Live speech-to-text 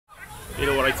You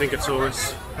know what I think of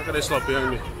tourists? Look at this lot behind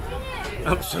me.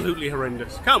 Absolutely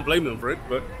horrendous. Can't blame them for it,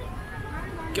 but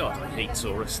God, I hate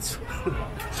tourists.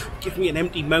 Give me an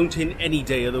empty mountain any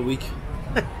day of the week.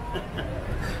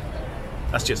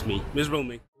 That's just me. Miserable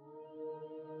me.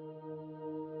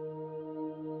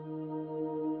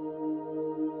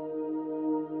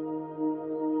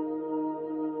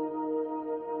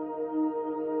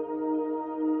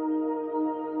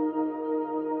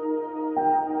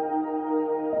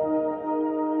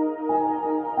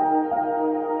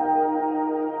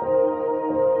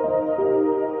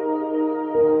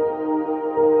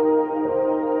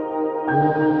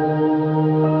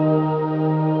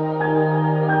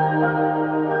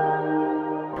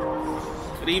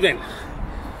 Good evening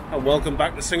and welcome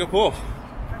back to Singapore.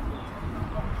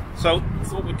 So I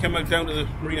thought we'd come out down to the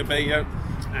Marina Bay here,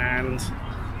 and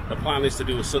the plan is to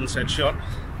do a sunset shot.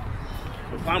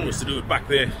 The plan was to do it back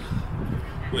there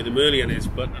where the Merlion is,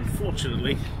 but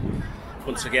unfortunately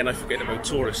once again I forget about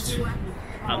tourists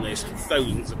and there's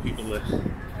thousands of people there.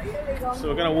 So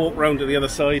we're going to walk round to the other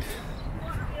side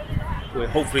where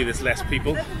hopefully there's less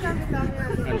people,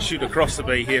 and shoot across the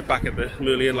bay here back at the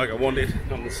Merlion like I wanted,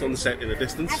 on the sunset in the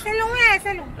distance.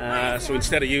 So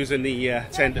instead of using the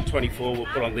 10-24, we'll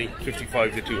put on the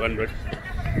 55-200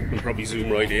 and probably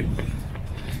zoom right in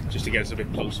just to get us a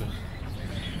bit closer,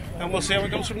 and we'll see how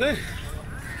it goes from there.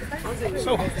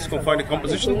 So let's go find a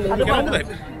composition and get on with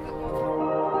it.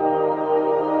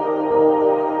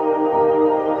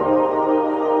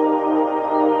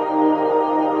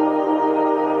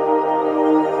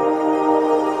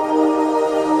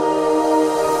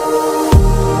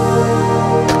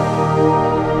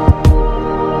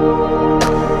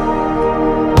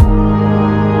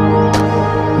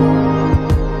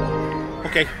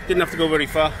 Okay, didn't have to go very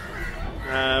far.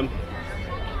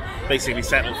 Basically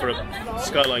settled for a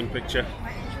Skyline picture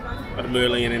at a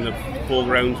Merlion in the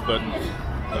foreground, but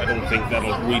I don't think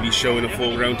that'll really show in the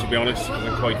foreground, to be honest, because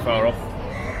I'm quite far off.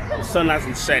 The sun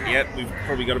hasn't set yet. We've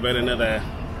probably got about another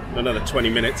 20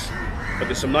 minutes, but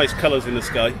there's some nice colours in the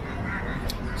sky.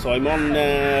 So I'm on,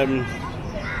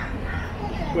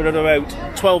 we're at about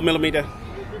 12mm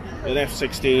with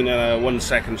f16 at a 1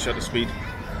 second shutter speed.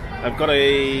 I've got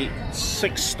a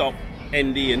 6-stop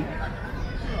ND in,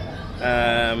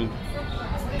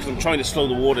 because I'm trying to slow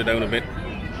the water down a bit.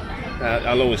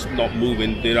 Although it's not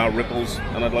moving, there are ripples,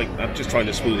 and I'm just trying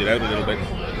to smooth it out a little bit.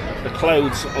 The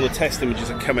clouds on the test images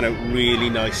are coming out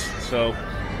really nice, so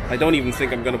I don't even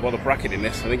think I'm going to bother bracketing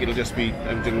this. I think it'll just be,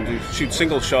 I'm going to shoot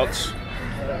single shots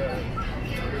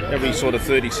every sort of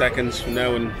 30 seconds from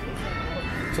now and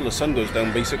until the sun goes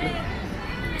down, basically.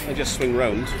 I just swing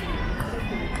round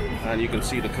and you can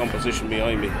see the composition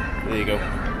behind me. There you go.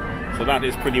 So that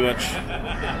is pretty much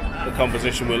the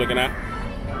composition we're looking at.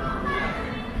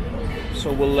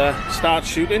 So we'll start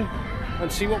shooting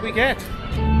and see what we get.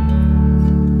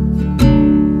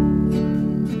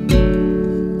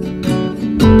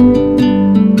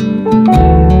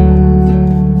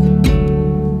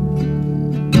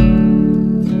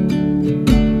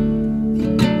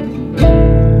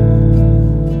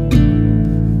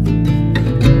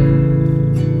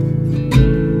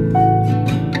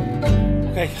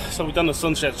 So we've done the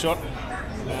sunset shot.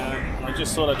 I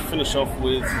just thought I'd finish off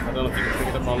with, I don't know if you can pick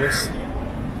it up on this,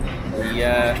 the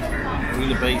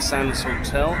Marina Bay Sands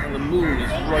Hotel, and the moon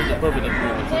is right above it at the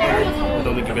moment. I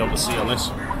don't think you'll be able to see on this.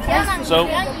 So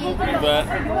we've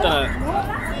done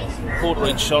a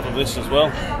portrait shot of this as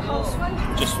well,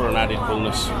 just for an added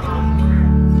bonus.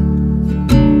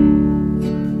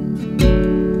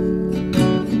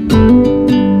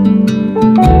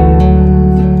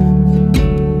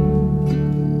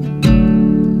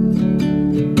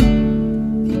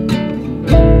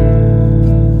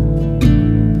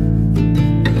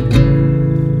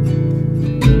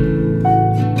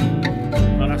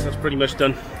 Pretty much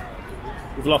done.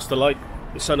 We've lost the light,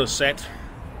 the sun has set.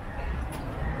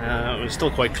 It's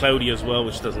still quite cloudy as well,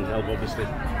 which doesn't help obviously.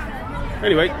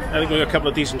 Anyway, I think we got a couple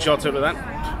of decent shots out of that.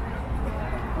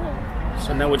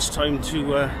 So now it's time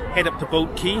to head up to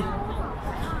Boat Quay,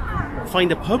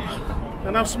 find a pub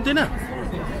and have some dinner.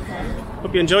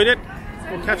 Hope you enjoyed it.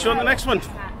 We'll catch you on the next one.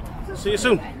 See you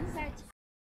soon.